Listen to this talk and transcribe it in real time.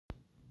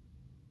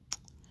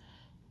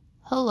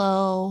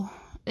Hello,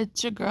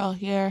 it's your girl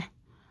here.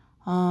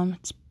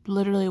 It's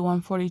literally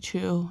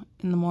 1:42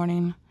 in the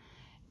morning,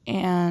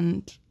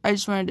 and I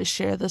just wanted to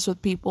share this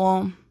with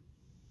people.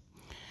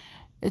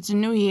 It's a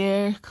new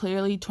year.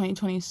 Clearly,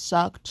 2020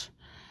 sucked,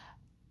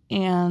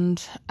 and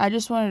I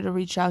just wanted to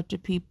reach out to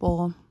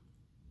people.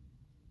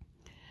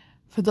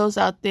 For those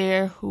out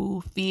there who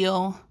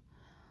feel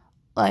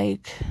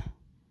like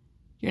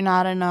you're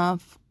not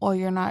enough, or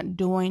you're not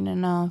doing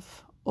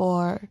enough,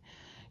 or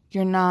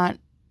you're not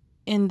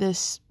in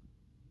this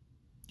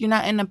you're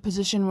not in a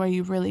position where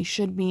you really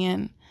should be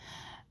in,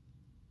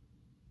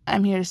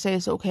 I'm here to say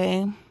it's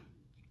okay.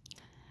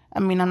 I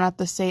mean, I'm not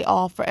to say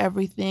all for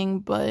everything,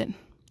 but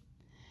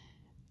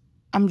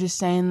I'm just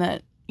saying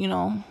that,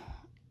 you're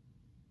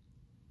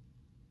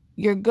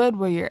good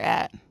where you're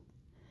at.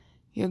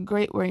 You're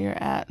great where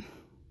you're at.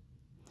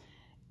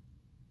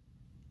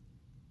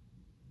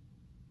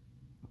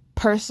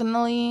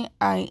 Personally,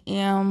 I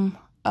am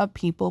a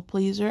people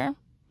pleaser.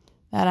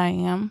 That I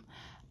am.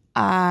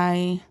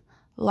 I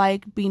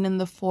like being in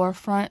the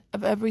forefront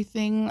of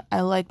everything. I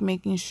like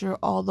making sure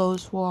all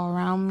those who are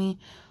around me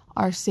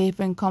are safe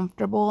and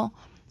comfortable.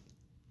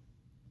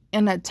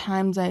 And at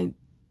times I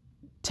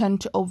tend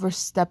to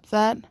overstep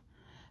that.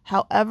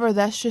 However,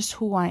 that's just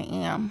who I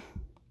am.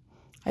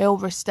 I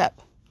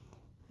overstep.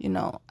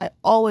 I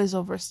always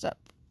overstep.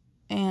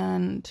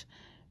 And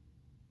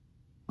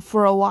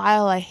for a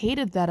while, I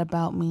hated that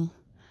about me.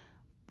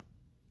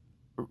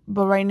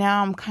 But right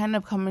now, I'm kind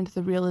of coming to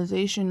the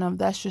realization of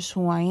that's just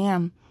who I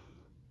am.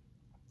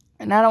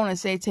 And I don't want to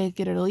say take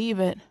it or leave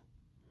it,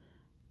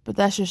 but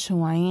that's just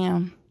who I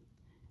am.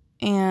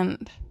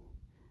 And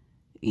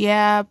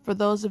yeah, for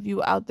those of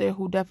you out there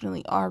who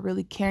definitely are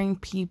really caring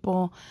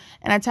people,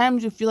 and at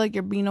times you feel like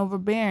you're being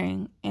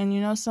overbearing, and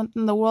you know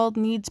something, the world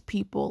needs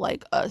people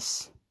like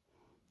us.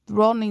 The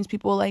world needs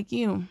people like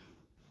you,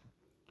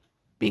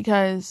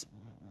 because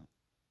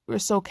we're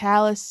so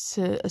callous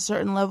to a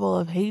certain level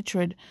of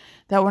hatred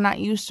that we're not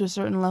used to a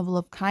certain level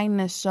of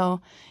kindness.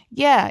 So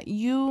yeah,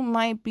 you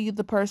might be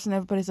the person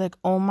everybody's like,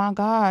 oh my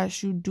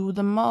gosh, you do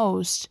the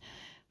most.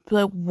 Be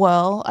like,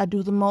 well, I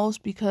do the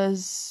most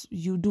because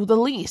you do the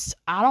least.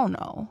 I don't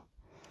know.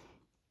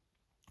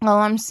 Well,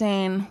 I'm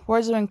saying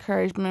words of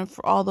encouragement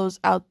for all those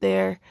out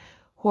there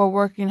who are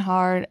working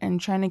hard and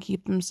trying to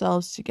keep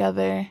themselves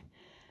together.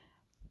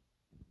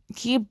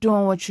 Keep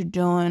doing what you're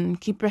doing.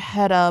 Keep your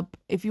head up.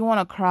 If you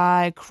want to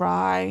cry,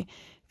 cry.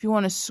 If you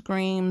want to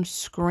scream,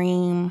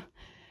 scream.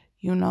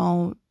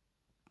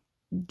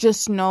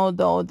 Just know,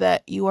 though,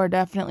 that you are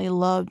definitely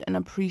loved and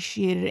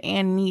appreciated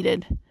and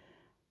needed.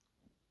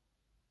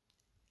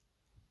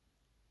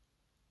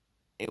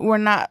 We're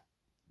not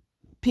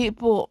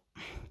people.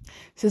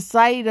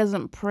 Society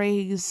doesn't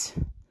praise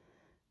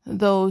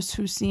those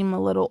who seem a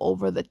little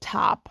over the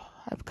top.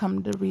 I've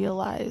come to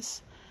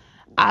realize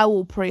I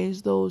will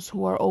praise those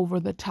who are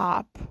over the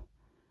top,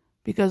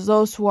 because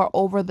those who are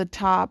over the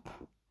top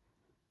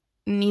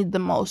need the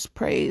most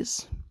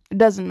praise. It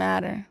doesn't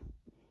matter.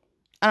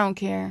 I don't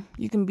care.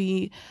 You can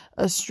be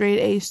a straight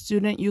A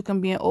student. You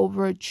can be an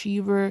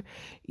overachiever.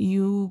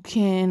 You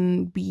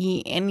can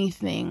be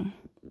anything.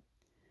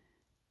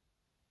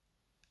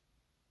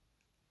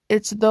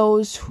 It's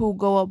those who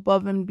go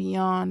above and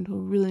beyond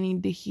who really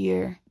need to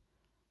hear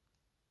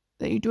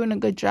that you're doing a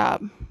good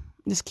job.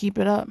 Just keep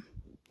it up.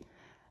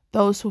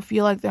 Those who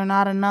feel like they're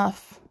not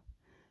enough,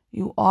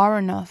 you are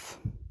enough.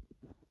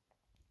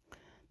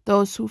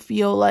 Those who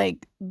feel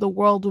like the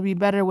world would be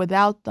better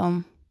without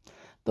them,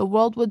 the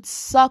world would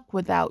suck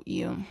without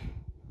you.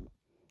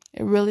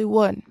 It really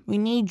would. We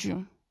need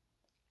you.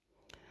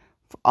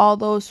 For all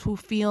those who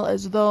feel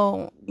as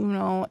though,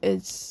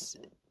 it's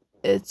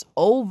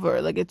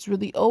over, like it's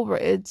really over,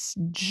 it's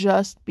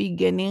just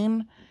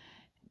beginning,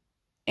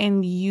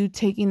 and you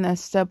taking that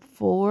step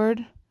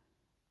forward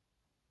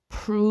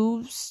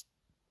proves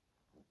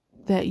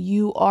that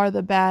you are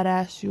the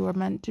badass you are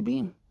meant to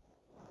be.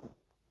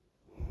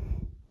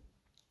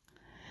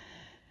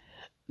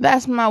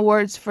 That's my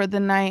words for the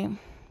night.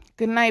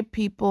 Good night,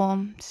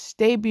 people.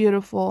 Stay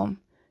beautiful.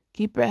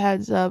 Keep your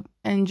heads up,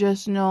 and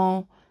just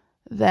know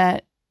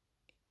that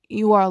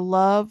you are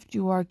loved,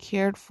 you are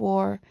cared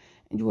for,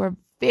 and you are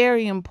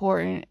very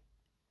important.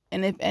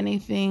 And if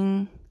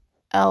anything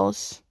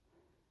else,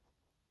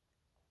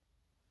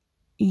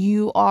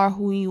 you are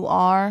who you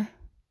are.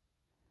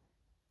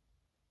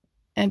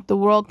 And if the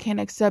world can't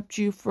accept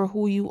you for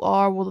who you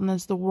are, well, then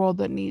it's the world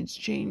that needs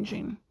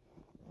changing,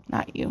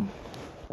 not you.